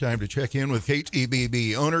Time to check in with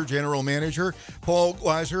KTBB owner, general manager, Paul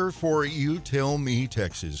Gleiser for You Tell Me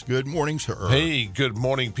Texas. Good morning, sir. Hey, good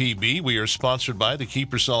morning, PB. We are sponsored by the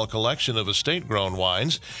Kiepersol Collection of estate-grown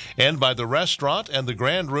wines and by the restaurant and the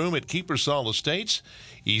Grand Room at Kiepersol Estates,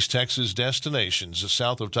 East Texas destinations,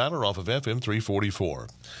 south of Tyler off of FM 344.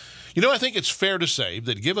 You know, I think it's fair to say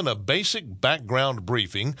that given a basic background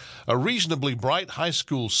briefing, a reasonably bright high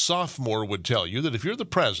school sophomore would tell you that if you're the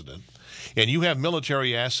president and you have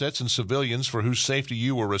military assets and civilians for whose safety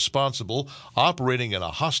you are responsible operating in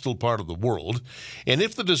a hostile part of the world, and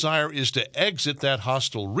if the desire is to exit that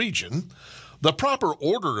hostile region, the proper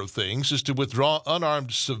order of things is to withdraw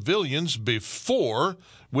unarmed civilians before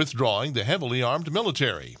withdrawing the heavily armed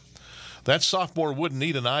military. That sophomore wouldn't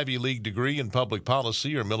need an Ivy League degree in public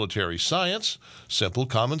policy or military science. Simple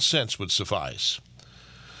common sense would suffice.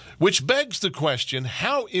 Which begs the question,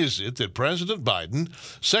 how is it that President Biden,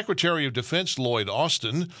 Secretary of Defense Lloyd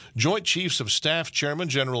Austin, Joint Chiefs of Staff Chairman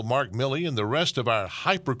General Mark Milley, and the rest of our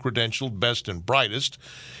hyper-credentialed best and brightest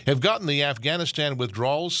have gotten the Afghanistan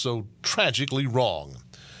withdrawal so tragically wrong?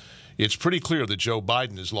 It's pretty clear that Joe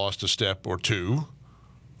Biden has lost a step or two,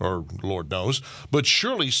 or Lord knows, but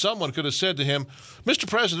surely someone could have said to him, Mr.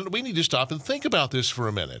 President, we need to stop and think about this for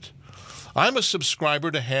a minute. I'm a subscriber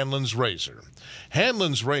to Hanlon's Razor.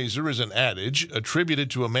 Hanlon's Razor is an adage attributed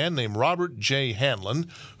to a man named Robert J. Hanlon,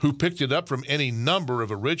 who picked it up from any number of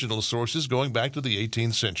original sources going back to the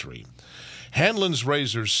 18th century. Hanlon's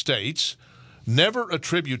Razor states, never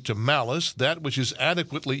attribute to malice that which is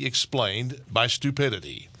adequately explained by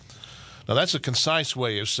stupidity. Now, that's a concise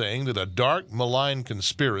way of saying that a dark, malign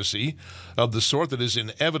conspiracy of the sort that is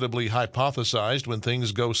inevitably hypothesized when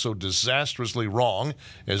things go so disastrously wrong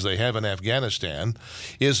as they have in Afghanistan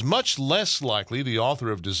is much less likely the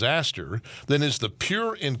author of disaster than is the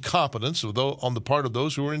pure incompetence on the part of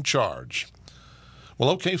those who are in charge.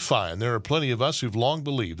 Well, okay, fine. There are plenty of us who've long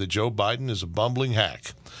believed that Joe Biden is a bumbling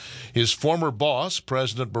hack. His former boss,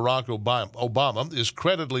 President Barack Obama, is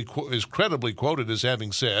credibly quoted as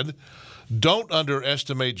having said, "Don't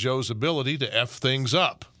underestimate Joe's ability to F things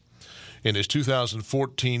up." In his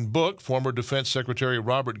 2014 book, former Defense Secretary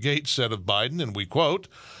Robert Gates said of Biden, and we quote,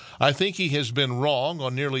 "I think he has been wrong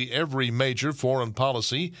on nearly every major foreign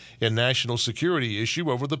policy and national security issue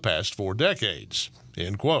over the past 4 decades."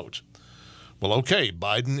 End quote. Well, okay,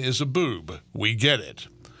 Biden is a boob. We get it.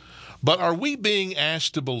 But are we being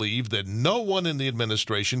asked to believe that no one in the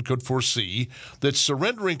administration could foresee that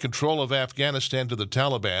surrendering control of Afghanistan to the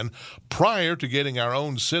Taliban prior to getting our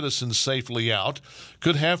own citizens safely out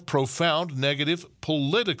could have profound negative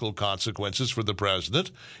political consequences for the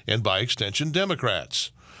president and, by extension,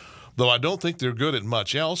 Democrats? Though I don't think they're good at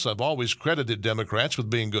much else, I've always credited Democrats with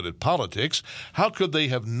being good at politics. How could they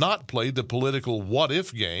have not played the political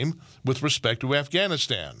what-if game with respect to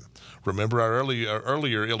Afghanistan? Remember our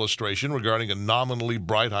earlier illustration regarding a nominally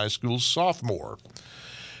bright high school sophomore.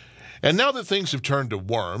 And now that things have turned to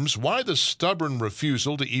worms, why the stubborn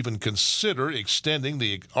refusal to even consider extending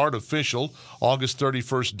the artificial August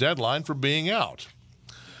 31st deadline for being out?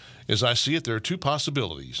 As I see it, there are 2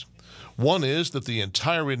 possibilities. One is that the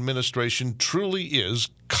entire administration truly is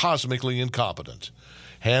cosmically incompetent.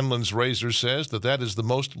 Hanlon's Razor says that is the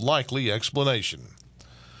most likely explanation.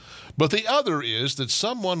 But the other is that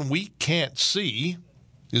someone we can't see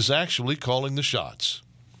is actually calling the shots.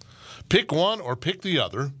 Pick one or pick the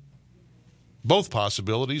other. Both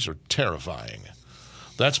possibilities are terrifying.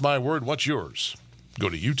 That's my word. What's yours? Go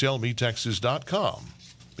to youtellmetexas.com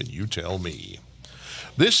and you tell me.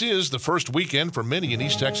 This is the first weekend for many in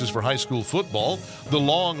East Texas for high school football. The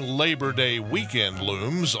long Labor Day weekend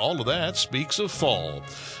looms. All of that speaks of fall.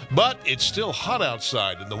 But it's still hot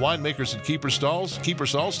outside, and the winemakers at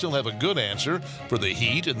Kiepersol still have a good answer for the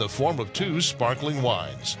heat in the form of 2 sparkling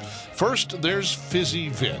wines. First, there's Fizzy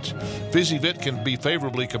Vit. Fizzy Vit can be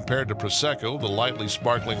favorably compared to Prosecco, the lightly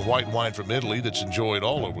sparkling white wine from Italy that's enjoyed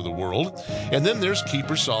all over the world. And then there's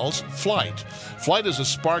Kiepersol's Flight. Flight is a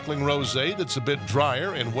sparkling rosé that's a bit drier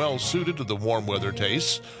and well-suited to the warm weather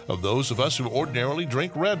tastes of those of us who ordinarily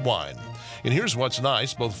drink red wine. And here's what's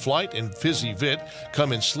nice, both Flight and Fizzy Vit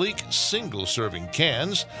come in sleek, single-serving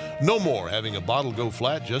cans. No more having a bottle go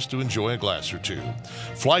flat just to enjoy a glass or 2.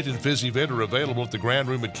 Flight and Fizzy Vit are available at the Grand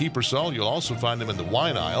Room at Kiepersol. You'll also find them in the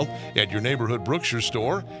wine aisle at your neighborhood Brookshire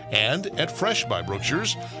store and at Fresh by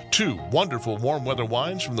Brookshire's. 2 wonderful warm weather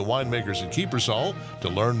wines from the winemakers at Kiepersol. To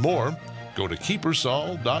learn more, go to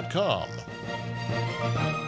Kiepersol.com.